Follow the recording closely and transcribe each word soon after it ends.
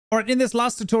All right, in this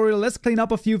last tutorial, let's clean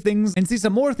up a few things and see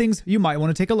some more things you might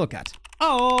want to take a look at.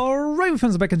 Alright,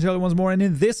 friends, back and once more, and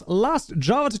in this last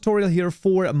Java tutorial here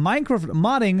for Minecraft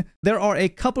modding, there are a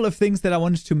couple of things that I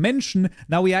wanted to mention.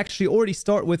 Now we actually already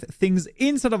start with things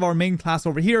inside of our main class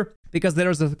over here, because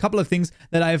there's a couple of things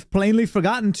that I've plainly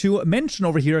forgotten to mention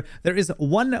over here. There is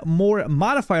one more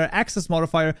modifier, access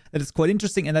modifier, that is quite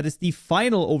interesting, and that is the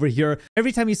final over here.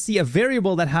 Every time you see a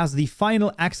variable that has the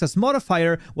final access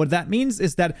modifier, what that means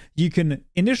is that you can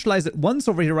initialize it once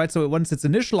over here, right? So once it's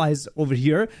initialized over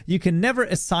here, you can never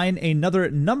assign another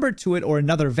number to it or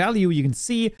another value. You can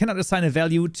see, cannot assign a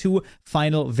value to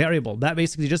final variable. That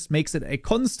basically just makes it a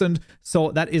constant.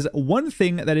 So that is one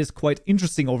thing that is quite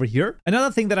interesting over here.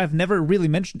 Another thing that I've never really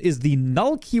mentioned is the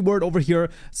null keyword over here.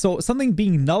 So something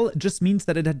being null just means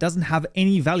that it doesn't have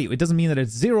any value. It doesn't mean that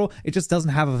it's zero. It just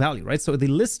doesn't have a value, right? So the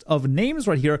list of names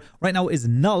right here right now is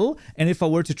null. And if I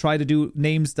were to try to do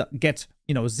names that get,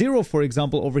 you know, 0, for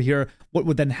example, over here, what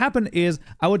would then happen is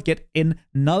I would get a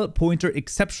null pointer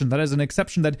exception. That is an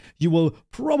exception that you will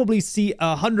probably see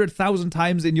 100,000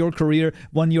 times in your career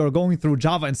when you're going through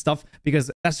Java and stuff,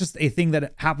 because that's just a thing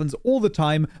that happens all the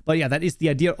time. But yeah, that is the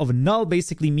idea of null,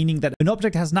 basically meaning that an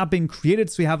object has not been created.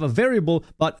 So you have a variable,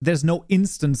 but there's no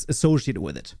instance associated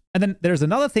with it. And then there's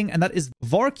another thing, and that is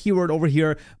var keyword over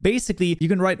here. Basically, you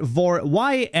can write var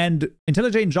y, and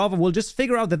IntelliJ in Java will just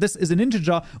figure out that this is an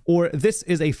integer or this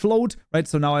is a float, right?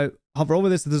 So now I hover over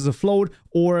this is a float,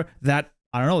 or that,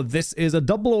 I don't know, this is a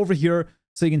double over here.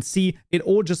 So you can see it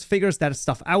all just figures that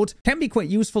stuff out. Can be quite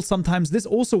useful sometimes. This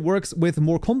also works with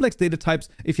more complex data types.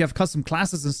 If you have custom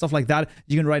classes and stuff like that,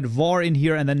 you can write var in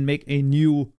here and then make a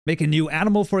new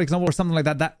animal, for example, or something like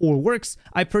that. That all works.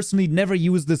 I personally never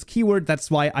use this keyword. That's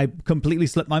why I completely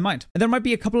slipped my mind. And there might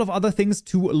be a couple of other things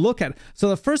to look at. So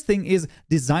the first thing is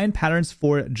design patterns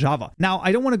for Java. Now,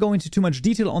 I don't want to go into too much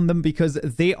detail on them because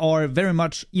they are very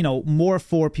much, you know, more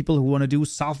for people who want to do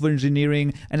software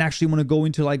engineering and actually want to go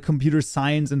into like computer science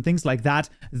and things like that.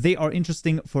 They are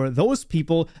interesting for those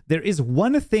people. There is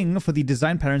one thing for the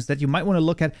design patterns that you might want to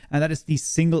look at, and that is the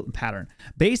single pattern.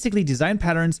 Basically, design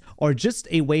patterns are just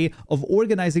a way of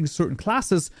organizing certain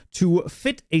classes to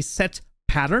fit a set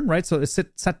pattern, right? So a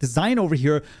set design over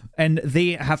here, and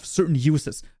they have certain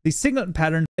uses. The singleton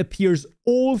pattern appears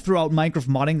all throughout Minecraft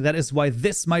modding. That is why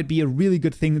this might be a really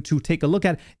good thing to take a look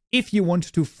at if you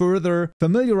want to further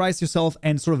familiarize yourself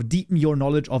and sort of deepen your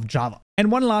knowledge of Java. And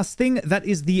one last thing, that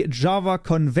is the Java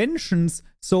conventions.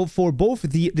 So for both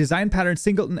the design pattern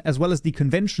singleton as well as the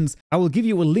conventions, I will give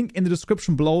you a link in the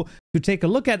description below to take a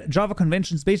look at. Java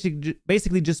conventions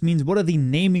basically just means what are the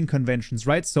naming conventions,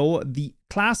 right? So the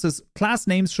class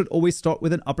names should always start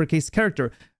with an uppercase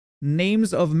character.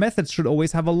 Names of methods should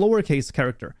always have a lowercase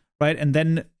character, right? And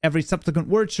then every subsequent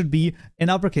word should be an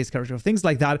uppercase character, things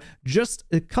like that. Just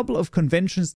a couple of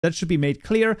conventions that should be made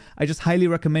clear. I just highly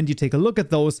recommend you take a look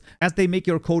at those as they make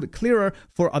your code clearer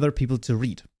for other people to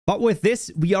read. But with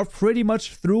this, we are pretty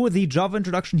much through the Java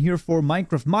introduction here for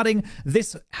Minecraft modding.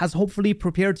 This has hopefully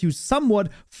prepared you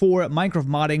somewhat for Minecraft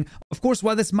modding. Of course,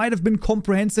 while this might have been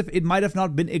comprehensive, it might have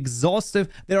not been exhaustive.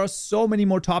 There are so many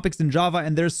more topics in Java,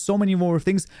 and there's so many more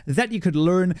things that you could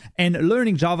learn. And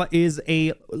learning Java is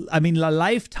a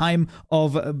lifetime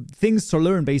of things to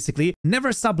learn, basically.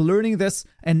 Never stop learning this,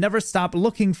 and never stop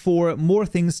looking for more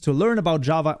things to learn about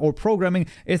Java or programming.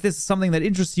 If this is something that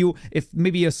interests you, if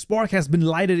maybe a spark has been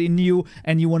lighted in you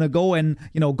and you want to go and,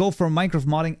 you know, go for Minecraft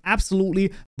modding,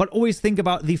 absolutely. But always think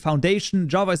about the foundation.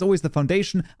 Java is always the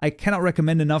foundation. I cannot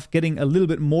recommend enough getting a little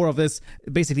bit more of this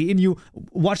basically in you.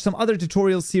 Watch some other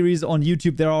tutorial series on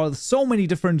YouTube. There are so many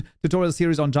different tutorial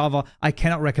series on Java. I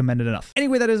cannot recommend it enough.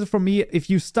 Anyway, that is it from me. If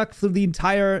you stuck through the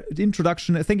entire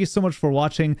introduction, thank you so much for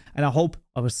watching, and I hope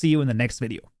I will see you in the next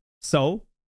video. So,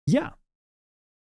 yeah.